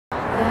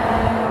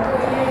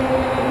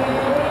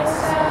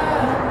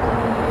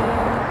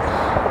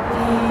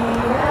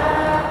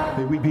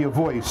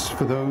place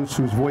for those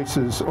whose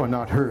voices are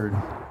not heard.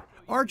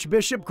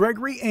 Archbishop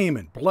Gregory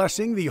Amen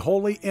blessing the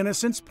Holy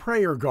Innocents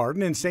Prayer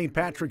Garden in St.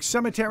 Patrick's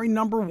Cemetery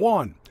number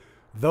 1.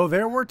 Though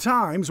there were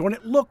times when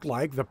it looked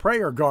like the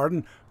prayer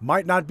garden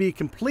might not be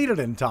completed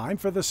in time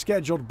for the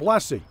scheduled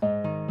blessing.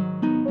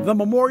 The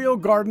memorial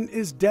garden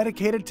is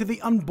dedicated to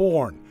the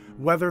unborn,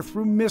 whether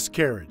through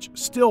miscarriage,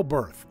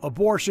 stillbirth,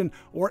 abortion,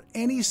 or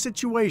any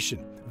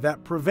situation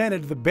that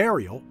prevented the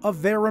burial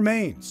of their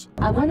remains.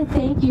 I want to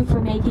thank you for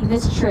making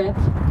this trip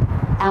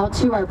out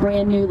to our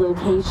brand new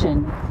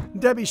location.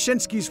 Debbie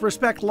Shinsky's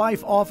Respect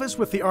Life office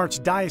with the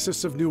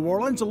Archdiocese of New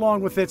Orleans,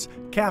 along with its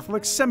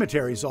Catholic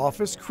Cemeteries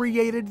office,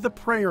 created the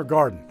prayer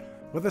garden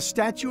with a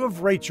statue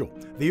of Rachel,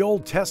 the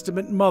Old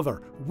Testament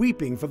mother,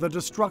 weeping for the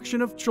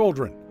destruction of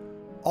children,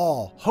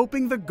 all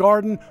hoping the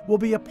garden will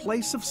be a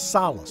place of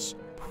solace,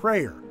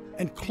 prayer,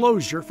 and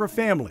closure for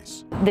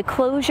families. The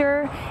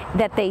closure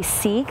that they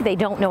seek, they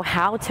don't know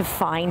how to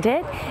find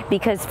it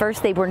because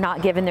first they were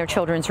not given their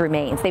children's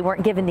remains. They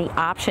weren't given the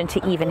option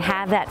to even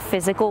have that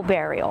physical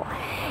burial.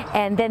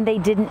 And then they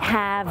didn't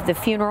have the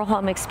funeral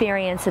home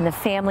experience and the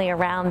family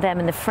around them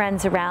and the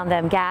friends around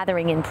them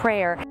gathering in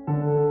prayer.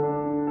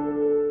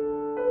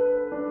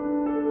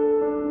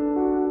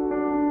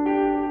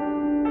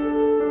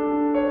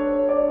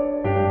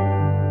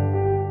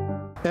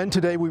 And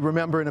today we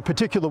remember in a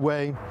particular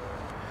way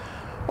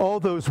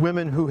all those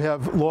women who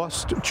have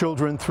lost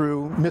children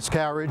through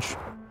miscarriage.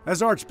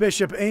 As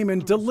Archbishop Amen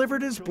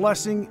delivered his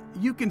blessing,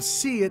 you can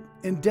see it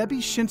in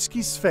Debbie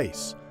Shinsky's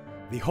face.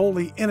 The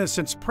Holy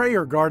Innocents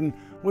Prayer Garden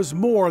was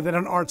more than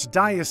an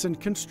archdiocesan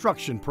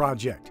construction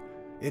project.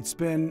 It's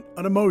been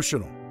an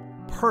emotional,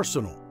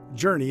 personal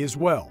journey as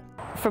well.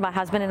 For my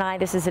husband and I,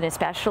 this is an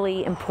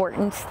especially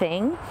important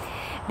thing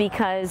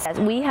because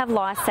we have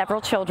lost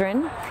several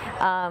children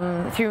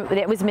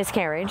it was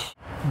miscarriage.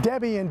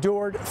 Debbie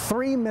endured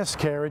 3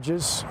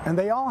 miscarriages, and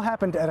they all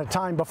happened at a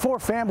time before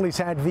families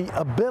had the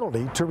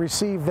ability to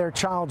receive their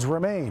child's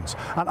remains,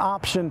 an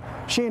option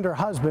she and her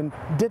husband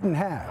didn't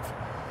have.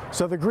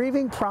 So the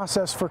grieving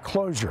process for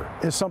closure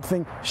is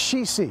something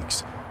she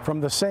seeks from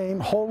the same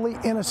Holy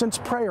Innocents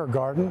Prayer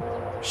Garden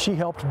she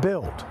helped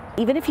build.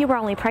 Even if you were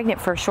only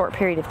pregnant for a short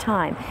period of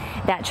time,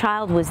 that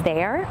child was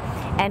there,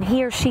 and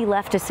he or she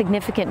left a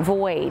significant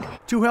void.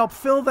 To help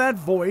fill that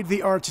void, the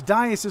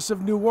Archdiocese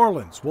of New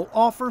Orleans will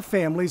offer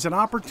families an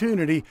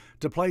opportunity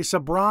to place a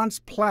bronze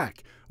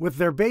plaque with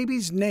their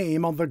baby's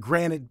name on the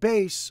granite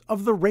base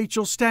of the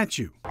Rachel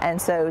statue. And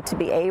so to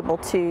be able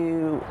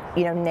to,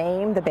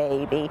 name the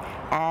baby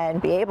and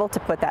be able to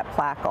put that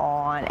plaque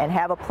on and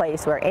have a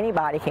place where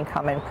anybody can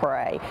come and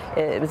pray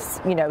is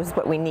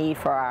what we need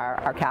for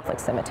our Catholic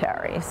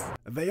cemeteries.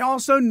 They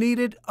also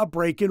needed a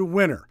break in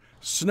winter.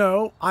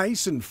 Snow,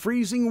 ice, and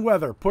freezing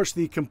weather pushed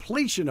the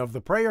completion of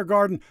the prayer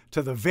garden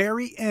to the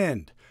very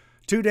end.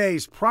 2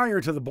 days prior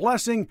to the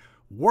blessing,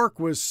 work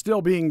was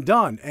still being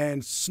done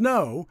and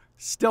snow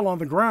still on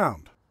the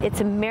ground.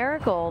 It's a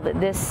miracle that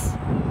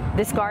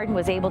this garden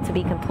was able to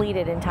be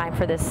completed in time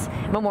for this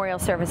memorial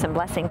service and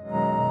blessing.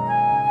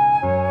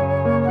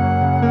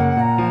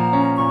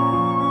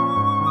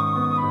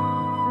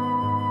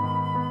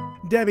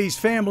 Debbie's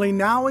family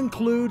now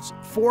includes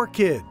 4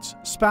 kids,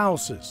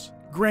 spouses,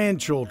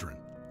 grandchildren,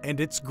 and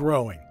it's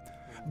growing.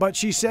 But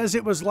she says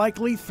it was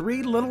likely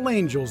 3 little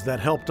angels that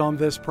helped on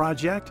this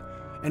project,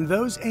 and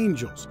those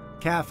angels,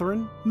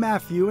 Catherine,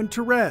 Matthew, and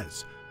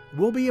Therese,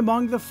 will be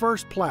among the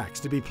first plaques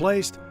to be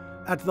placed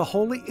at the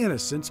Holy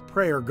Innocents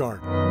Prayer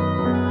Garden.